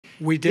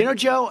We did. You know,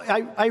 Joe,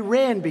 I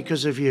ran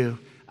because of you.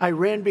 I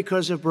ran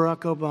because of Barack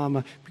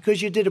Obama,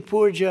 because you did a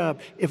poor job.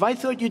 If I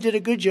thought you did a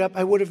good job,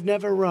 I would have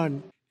never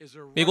run.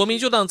 美国民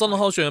主党总统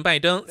候选人拜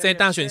登在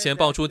大选前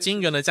爆出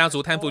惊人的家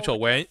族贪腐丑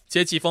闻，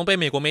且几封被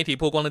美国媒体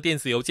曝光的电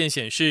子邮件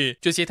显示，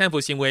这些贪腐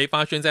行为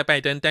发生在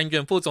拜登担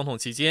任副总统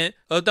期间，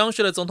而当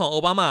时的总统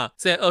奥巴马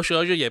在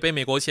22日也被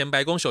美国前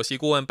白宫首席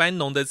顾问班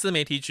农的自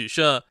媒体指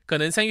涉，可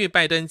能参与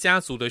拜登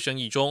家族的生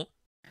意中。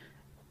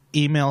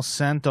Email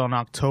sent on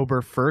October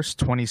 1st,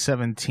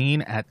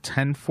 2017 at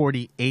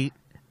 10:48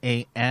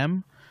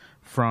 a.m.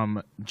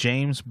 from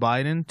James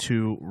Biden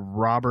to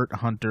Robert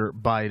Hunter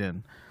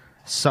Biden.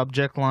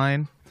 Subject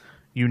line,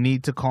 you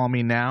need to call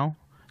me now.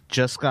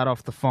 Just got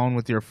off the phone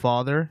with your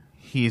father.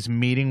 He's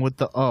meeting with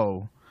the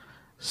O.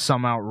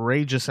 Some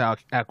outrageous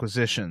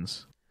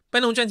acquisitions.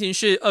 班农战情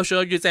室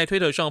22日在推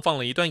特上放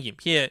了一段影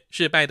片，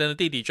是拜登的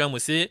弟弟詹姆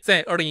斯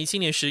在2017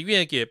年10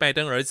月给拜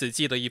登儿子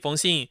寄的一封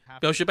信，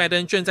表示拜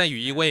登正在与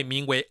一位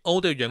名为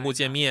欧的人物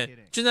见面，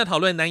正在讨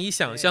论难以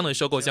想象的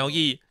收购交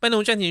易。班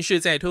农战情室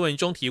在推文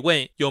中提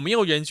问，有没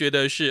有人觉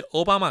得是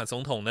奥巴马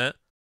总统呢？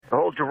 The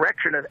whole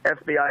direction of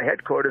FBI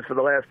headquarters for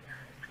the last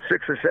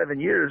 6 or 7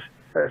 years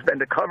has been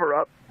to cover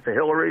up for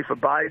Hillary, for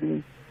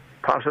Biden,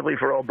 possibly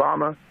for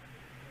Obama.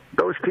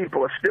 Those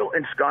people are still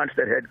ensconced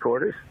at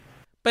headquarters.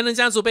 拜登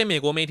家族被美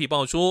国媒体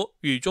爆出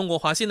与中国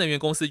华信能源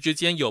公司之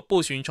间有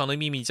不寻常的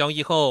秘密交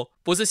易后，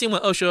福斯新闻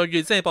22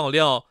日再爆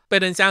料，拜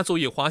登家族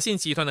与华信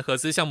集团的合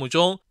资项目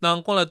中囊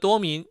括了多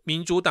名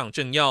民主党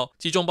政要，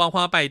其中包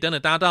括拜登的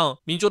搭档、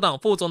民主党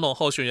副总统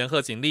候选人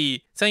贺锦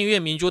丽、参议院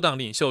民主党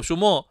领袖舒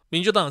默、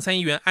民主党参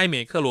议员艾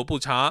美克罗布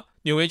查、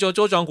纽约州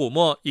州长古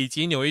默以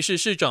及纽约市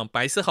市长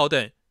白思豪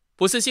等。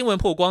福斯新闻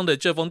曝光的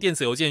这封电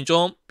子邮件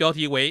中，标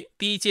题为“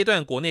第一阶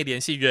段国内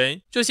联系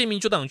人”，这些民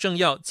主党政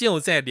要就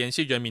在联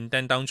系人名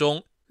单当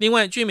中。另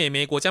外，据美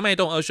媒国家脉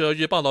动22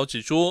日报道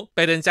指出，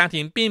拜登家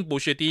庭并不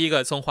是第一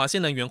个从华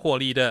信能源获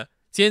利的。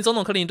前总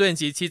统克林顿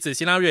及妻子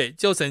希拉蕊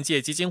就曾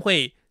借基金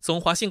会从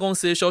华信公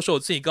司收受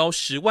最高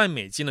$10万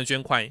的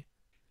捐款。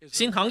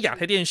新航亚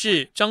太电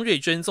视张瑞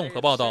珍综合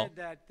报道。